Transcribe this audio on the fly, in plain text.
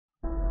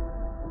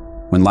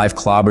When life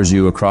clobbers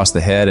you across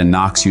the head and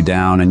knocks you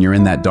down and you're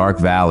in that dark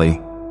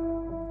valley,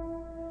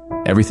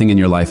 everything in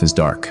your life is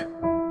dark.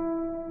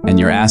 And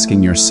you're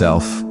asking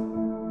yourself,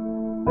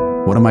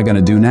 what am I going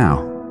to do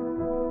now?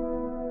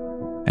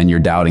 And you're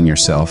doubting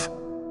yourself.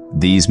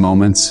 These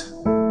moments,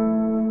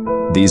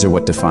 these are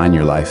what define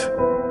your life.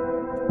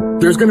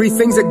 There's going to be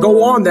things that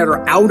go on that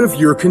are out of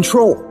your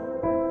control.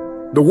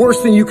 The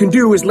worst thing you can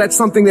do is let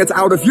something that's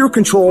out of your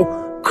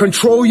control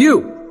control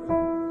you.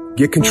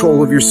 Get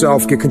control of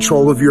yourself, get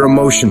control of your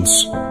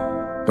emotions.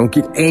 Don't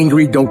get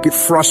angry, don't get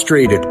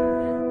frustrated.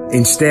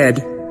 Instead,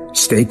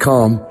 stay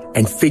calm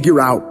and figure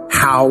out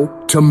how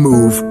to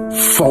move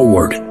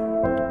forward.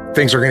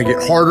 Things are going to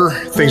get harder,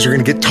 things are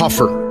going to get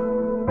tougher.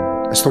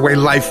 That's the way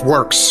life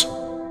works.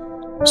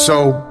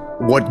 So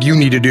what you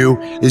need to do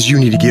is you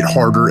need to get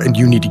harder and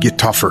you need to get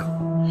tougher.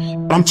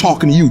 I'm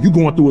talking to you. You're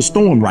going through a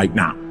storm right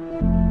now.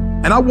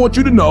 And I want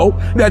you to know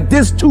that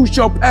this too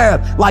shall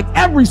pass, like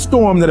every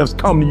storm that has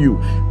come to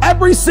you.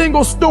 Every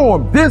single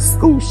storm, this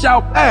too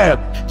shall pass.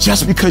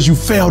 Just because you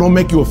fail don't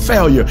make you a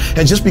failure.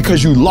 And just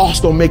because you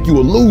lost don't make you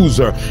a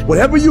loser.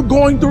 Whatever you're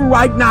going through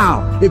right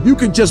now, if you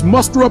can just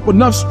muster up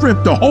enough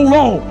strength to hold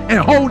on and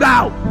hold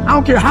out. I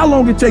don't care how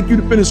long it takes you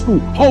to finish school.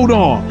 Hold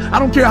on. I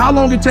don't care how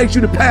long it takes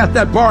you to pass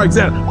that bar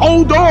exam.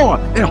 Hold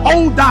on and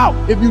hold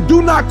out. If you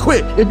do not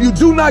quit, if you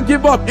do not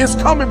give up, it's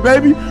coming,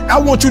 baby. I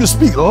want you to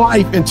speak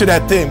life into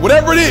that thing.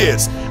 Whatever it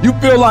is, you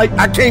feel like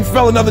I can't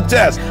fail another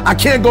test. I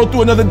can't go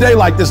through another day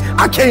like this.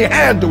 I can't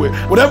handle it.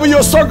 Whatever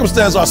your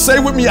circumstances are, say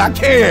with me, I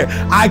can.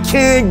 I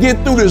can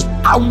get through this.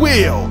 I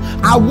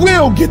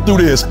will get through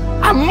this.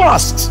 I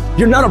must.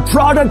 You're not a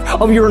product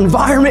of your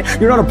environment.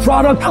 You're not a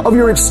product of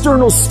your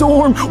external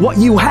storm, what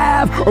you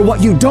have or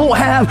what you don't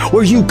have,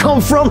 where you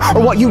come from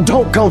or what you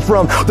don't come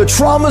from. The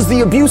traumas,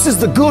 the abuses,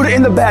 the good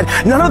and the bad,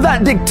 none of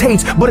that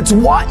dictates, but it's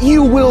what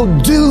you will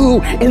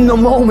do in the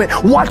moment.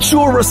 What's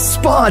your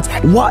response?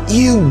 What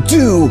you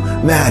do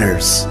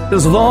matters.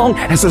 As long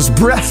as there's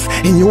breath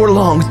in your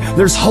lungs,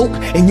 there's hope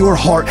in your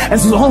heart.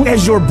 As long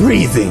as you're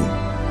breathing,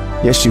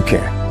 yes, you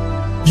can.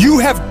 You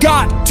have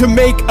got to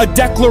make a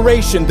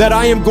declaration that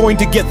I am going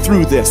to get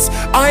through this.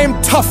 I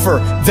am tougher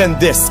than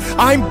this.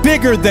 I'm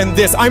bigger than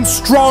this. I'm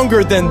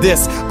stronger than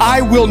this. I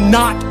will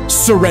not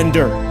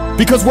surrender.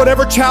 Because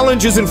whatever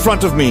challenge is in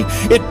front of me,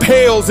 it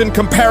pales in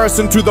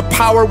comparison to the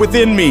power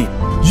within me.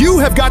 You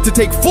have got to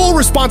take full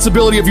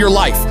responsibility of your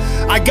life.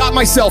 I got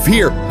myself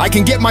here. I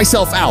can get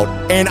myself out,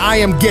 and I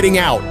am getting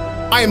out.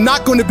 I am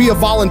not going to be a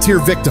volunteer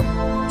victim.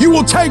 You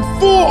will take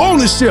full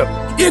ownership.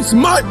 It's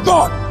my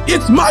thought.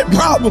 It's my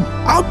problem.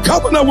 I'm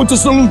coming up with the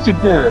solution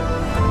for it.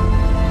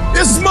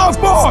 It's my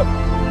fault.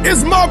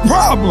 It's my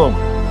problem.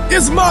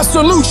 It's my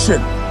solution.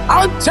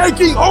 I'm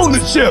taking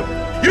ownership.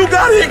 You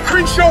gotta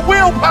increase your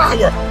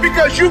willpower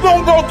because you're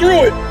gonna go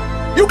through it.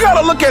 You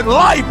gotta look at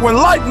life when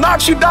life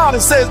knocks you down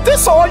and says,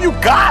 this all you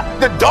got?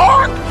 The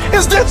dark?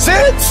 Is this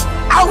it?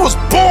 I was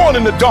born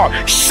in the dark,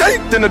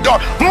 shaped in the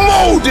dark,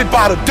 molded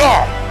by the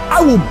dark.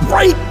 I will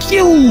break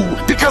you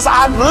because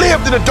I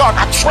lived in the dark.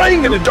 I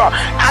trained in the dark.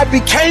 I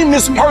became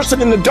this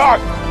person in the dark.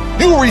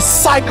 You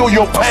recycle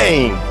your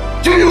pain.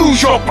 You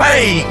use your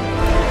pain.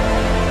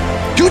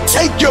 You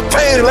take your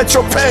pain and let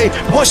your pain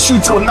push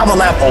you to another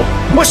level.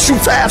 Push you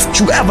past what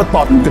you ever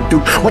thought you could do,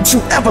 what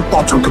you ever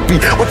thought you could be,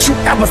 what you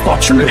ever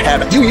thought you could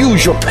have. You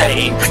use your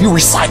pain. You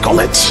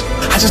recycle it.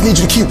 I just need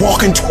you to keep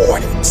walking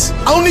toward it.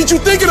 I don't need you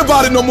thinking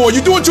about it no more.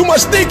 You're doing too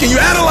much thinking. You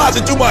analyze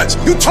it too much.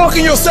 You're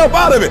talking yourself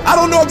out of it. I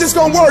don't know if this is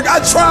gonna work.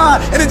 I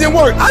tried and it didn't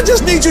work. I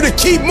just need you to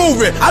keep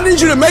moving. I need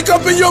you to make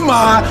up in your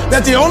mind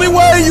that the only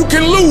way you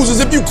can lose is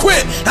if you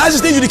quit. I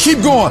just need you to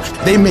keep going.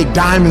 They make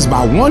diamonds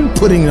by 1,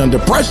 putting it under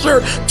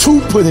pressure, 2,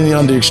 putting it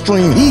under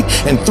extreme heat,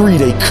 and 3,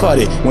 they cut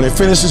it. When it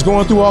finishes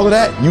going through all of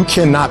that, you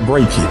cannot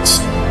break it.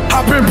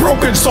 I've been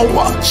broken so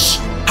much.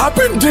 I've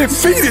been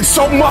defeated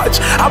so much.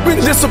 I've been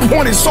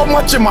disappointed so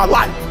much in my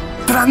life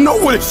that I know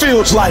what it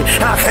feels like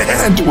and I can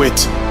handle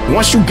it.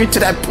 Once you get to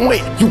that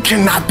point, you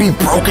cannot be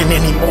broken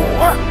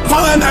anymore.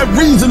 Find that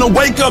reason to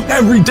wake up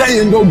every day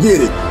and go get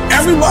it.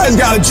 Everybody's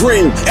got a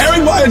dream.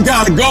 Everybody's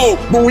got a goal.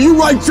 But when you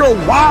write your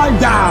why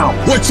down,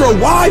 what your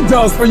why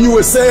does for you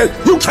is says,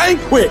 you can't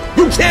quit.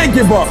 You can't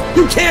give up.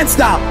 You can't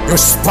stop. Your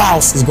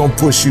spouse is going to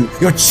push you.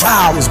 Your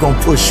child is going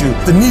to push you.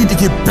 The need to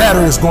get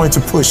better is going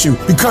to push you.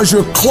 Because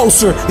you're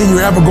closer than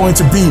you're ever going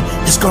to be,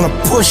 it's going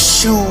to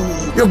push you.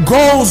 Your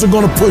goals are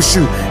going to push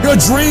you. Your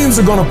dreams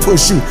are going to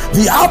push you.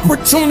 The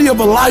opportunity of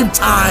a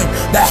lifetime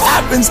that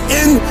happens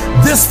in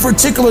this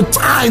particular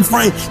time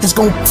frame is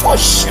going to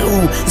push you.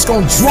 It's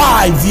going to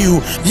drive you.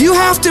 You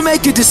have to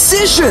make a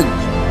decision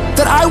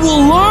that I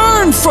will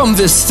learn from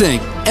this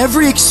thing.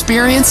 Every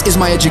experience is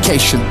my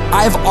education.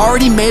 I have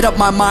already made up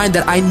my mind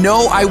that I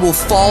know I will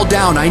fall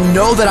down. I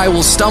know that I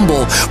will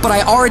stumble, but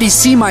I already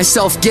see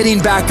myself getting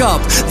back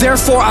up.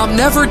 Therefore, I'm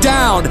never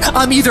down.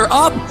 I'm either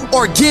up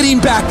or getting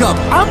back up.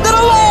 I'm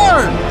gonna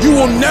learn. You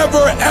will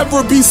never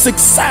ever be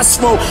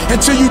successful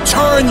until you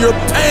turn your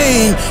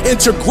pain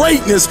into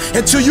greatness,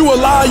 until you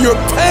allow your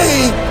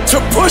pain to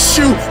push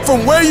you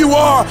from where you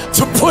are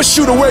to push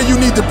you to where you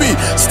need to be.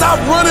 Stop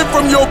running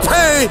from your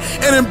pain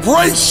and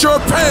embrace your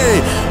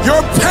pain. Your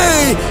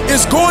pain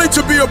is going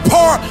to be a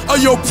part of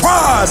your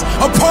prize,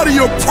 a part of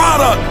your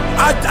product.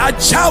 I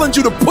challenge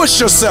you to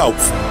push yourself.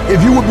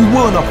 If you would be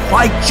willing to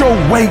fight your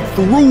way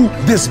through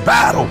this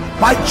battle,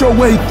 fight your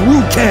way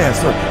through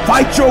cancer,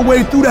 fight your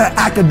way through that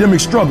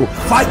academic struggle,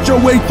 fight your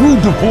way through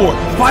divorce,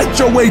 fight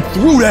your way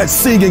through that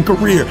singing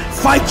career,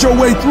 fight your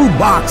way through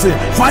boxing,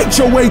 fight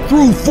your way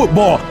through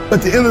football.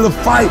 At the end of the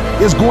fight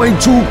is going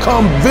to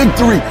come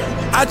victory.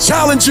 I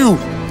challenge you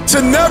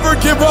to never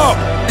give up.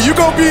 You're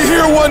going to be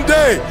here one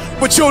day,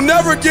 but you'll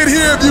never get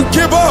here if you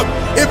give up,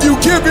 if you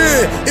give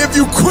in, if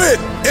you quit.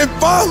 And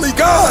finally,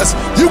 guys,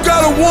 you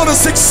gotta want to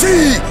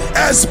succeed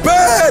as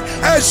bad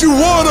as you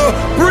want to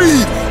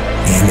breathe.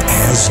 And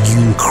as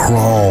you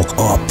crawl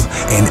up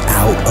and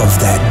out of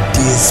that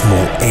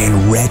dismal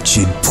and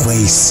wretched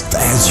place,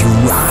 as you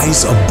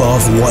rise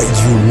above what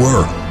you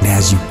were, and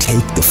as you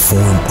take the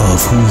form of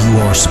who you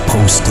are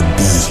supposed to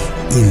be,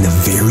 in the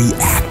very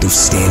act of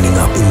standing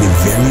up, in the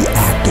very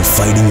act of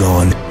fighting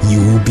on, you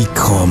will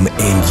become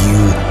and you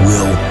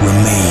will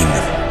remain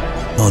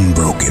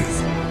unbroken.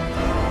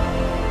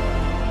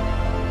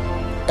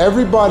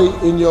 Everybody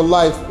in your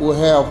life will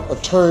have a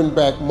turn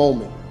back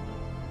moment.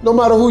 No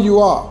matter who you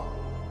are,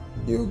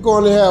 you're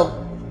going to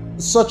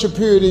have such a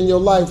period in your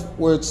life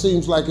where it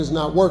seems like it's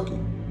not working.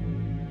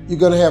 You're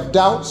going to have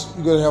doubts.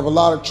 You're going to have a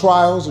lot of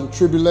trials and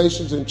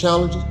tribulations and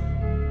challenges.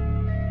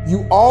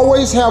 You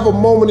always have a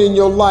moment in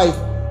your life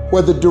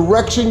where the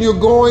direction you're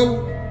going,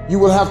 you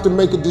will have to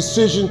make a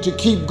decision to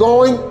keep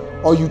going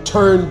or you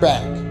turn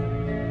back.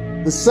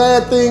 The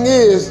sad thing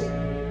is,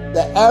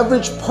 the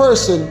average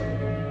person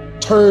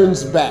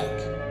turns back.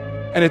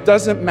 And it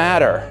doesn't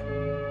matter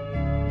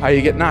how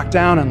you get knocked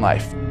down in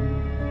life,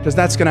 because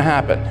that's going to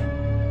happen.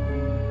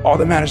 All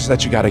that matters is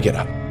that you got to get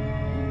up.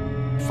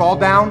 Fall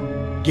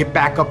down, get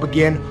back up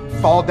again.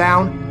 Fall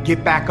down,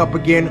 get back up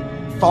again.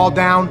 Fall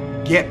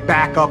down, get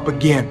back up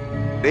again.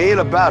 It ain't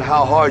about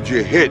how hard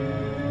you hit.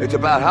 It's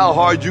about how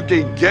hard you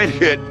can get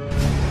hit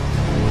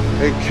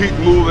and keep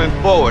moving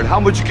forward. How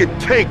much you can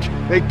take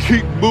and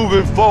keep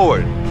moving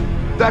forward.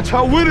 That's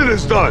how winning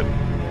is done.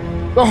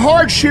 The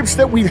hardships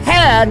that we've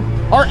had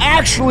are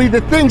actually the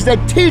things that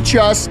teach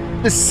us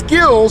the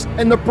skills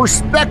and the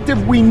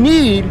perspective we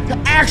need to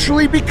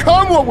actually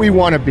become what we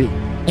want to be.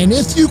 And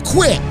if you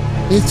quit,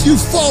 if you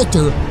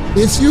falter,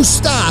 if you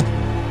stop,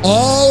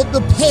 all of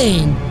the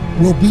pain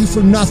will be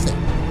for nothing.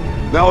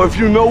 Now, if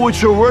you know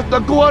what you're worth, now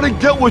go out and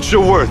get what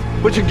you're worth.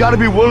 But you gotta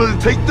be willing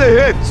to take the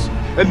hits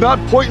and not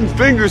pointing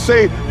fingers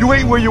saying you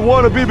ain't where you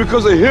want to be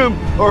because of him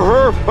or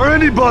her or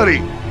anybody.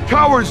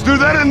 Cowards do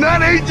that, and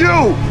that ain't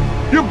you.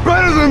 You're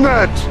better than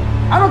that.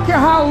 I don't care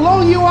how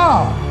low you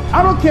are.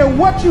 I don't care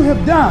what you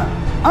have done.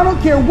 I don't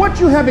care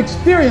what you have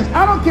experienced.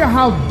 I don't care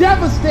how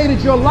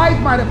devastated your life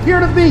might appear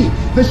to be,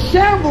 the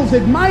shambles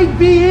it might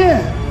be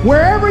in.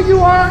 Wherever you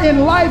are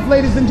in life,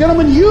 ladies and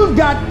gentlemen, you've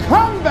got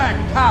comeback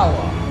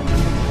power.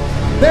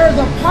 There's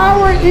a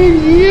power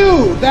in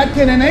you that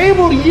can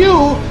enable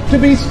you to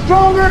be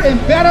stronger and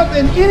better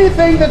than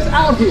anything that's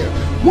out here.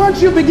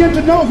 Once you begin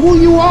to know who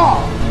you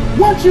are,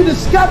 once you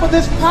discover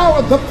this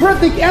power, the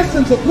perfect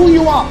essence of who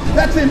you are,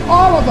 that's in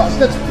all of us,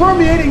 that's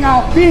permeating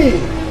our being,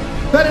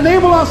 that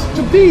enable us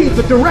to be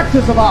the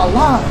directors of our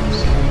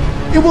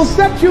lives, it will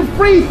set you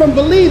free from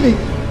believing,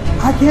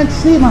 I can't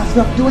see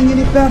myself doing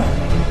any better.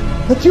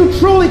 That you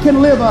truly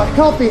can live a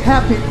healthy,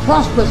 happy,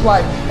 prosperous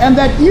life, and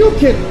that you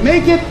can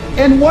make it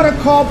in what are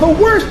called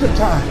the worst of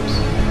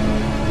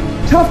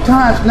times. Tough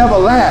times never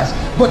last,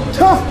 but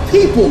tough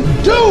people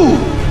do,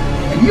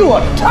 and you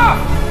are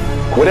tough.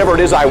 Whatever it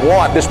is I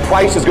want, this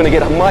price is going to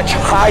get much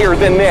higher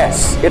than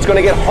this. It's going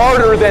to get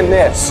harder than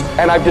this.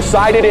 And I've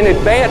decided in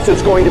advance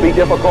it's going to be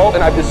difficult,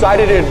 and I've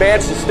decided in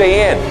advance to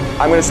stay in.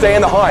 I'm going to stay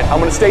in the hunt. I'm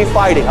going to stay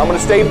fighting. I'm going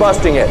to stay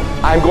busting it.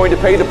 I'm going to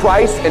pay the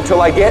price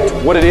until I get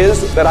what it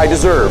is that I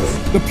deserve.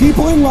 The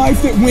people in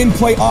life that win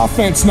play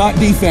offense, not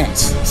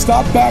defense.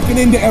 Stop backing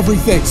into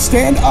everything.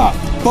 Stand up.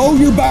 Bow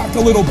your back a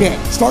little bit.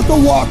 Start to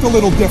walk a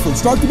little different.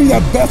 Start to be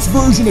that best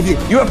version of you.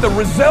 You have to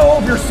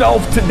resolve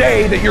yourself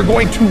today that you're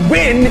going to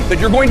win, that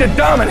you're going to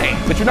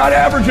dominate, that you're not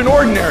average and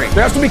ordinary.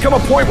 There has to become a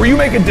point where you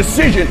make a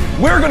decision.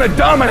 We're going to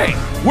dominate.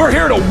 We're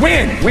here to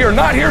win. We are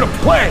not here to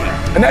play.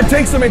 And that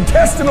takes some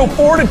intestinal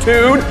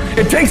fortitude.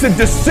 It takes a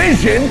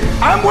decision.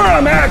 I'm where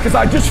I'm at because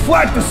I just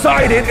flat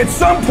decided at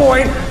some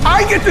point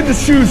I get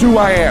to choose who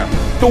I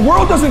am. The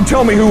world doesn't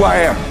tell me who I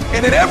am.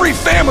 And in every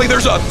family,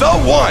 there's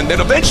the one that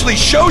eventually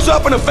shows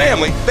up in a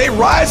family. They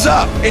rise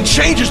up and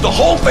changes the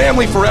whole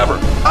family forever.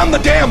 I'm the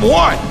damn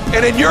one.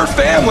 And in your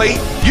family,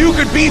 you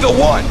could be the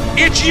one.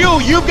 It's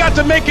you. You've got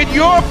to make it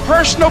your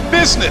personal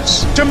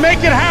business to make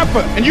it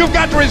happen. And you've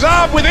got to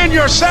resolve within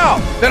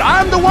yourself that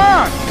I'm the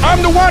one.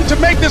 I'm the one to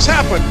make this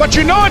happen. But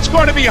you know it's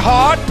going to be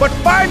hard, but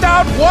find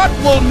out what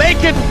will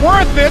make it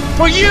worth it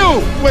for you.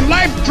 When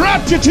life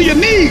drops you to your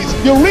knees,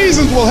 your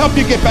reasons will help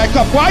you get back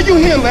up. Why are you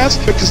here, Les?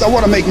 Because I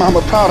want to make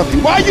Mama proud of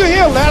me. Why are you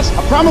here, Les?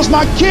 I promised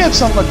my kids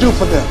something to do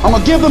for them. I'm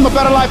going to give them a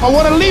better life. I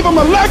want to leave them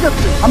a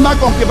legacy. I'm not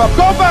going to give up.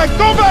 Go back,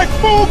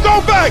 fool, go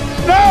back.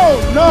 No,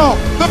 no.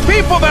 The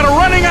people that are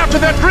running after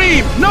that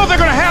dream know they're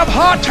going to have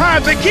hard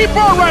times. They keep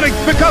on running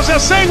because they're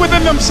saying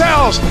within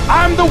themselves,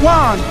 I'm the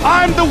one.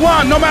 I'm the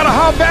one. No matter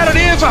how bad it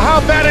is or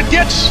how bad it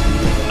gets,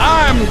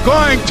 I'm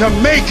going to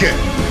make it.